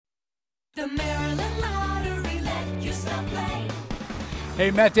The Maryland Lottery let you stop playing.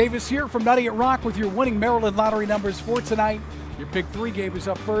 Hey, Matt Davis here from Nutty at Rock with your winning Maryland Lottery numbers for tonight. Your Big 3 game is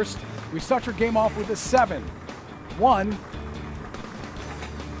up first. We start your game off with a 7, 1,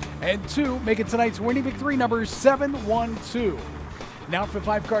 and 2, making tonight's winning Big 3 numbers 7, 1, 2. Now for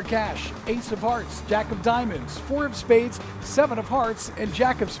 5-card cash: Ace of Hearts, Jack of Diamonds, 4 of Spades, 7 of Hearts, and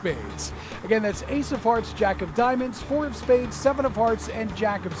Jack of Spades. Again, that's Ace of Hearts, Jack of Diamonds, 4 of Spades, 7 of Hearts, and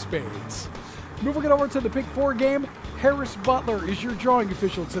Jack of Spades. Moving it over to the Big 4 game, Harris Butler is your drawing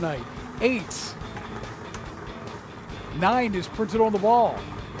official tonight. 8, 9 is printed on the ball.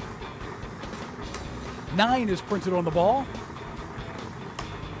 9 is printed on the ball.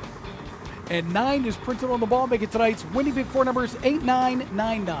 And 9 is printed on the ball, making tonight's winning Big 4 numbers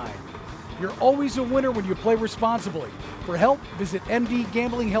 8999. You're always a winner when you play responsibly. For help, visit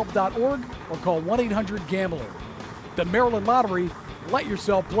mdgamblinghelp.org or call 1-800-GAMBLER. The Maryland Lottery, let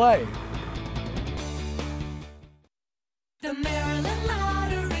yourself play. The Maryland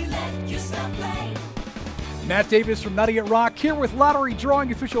Lottery let you stop playing. Matt Davis from Nutty at Rock here with lottery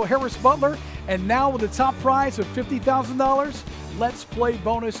drawing official Harris Butler. And now with the top prize of $50,000, let's play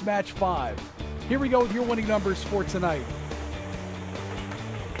bonus match 5. Here we go with your winning numbers for tonight.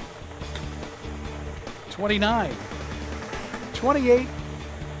 29, 28,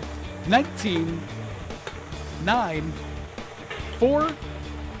 19, 9, 4,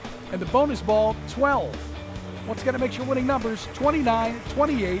 and the bonus ball 12. Once again, to make your winning numbers 29,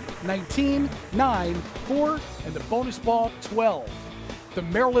 28, 19, 9, 4, and the bonus ball 12. The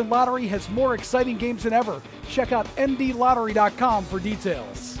Maryland Lottery has more exciting games than ever. Check out mdlottery.com for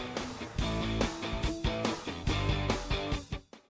details.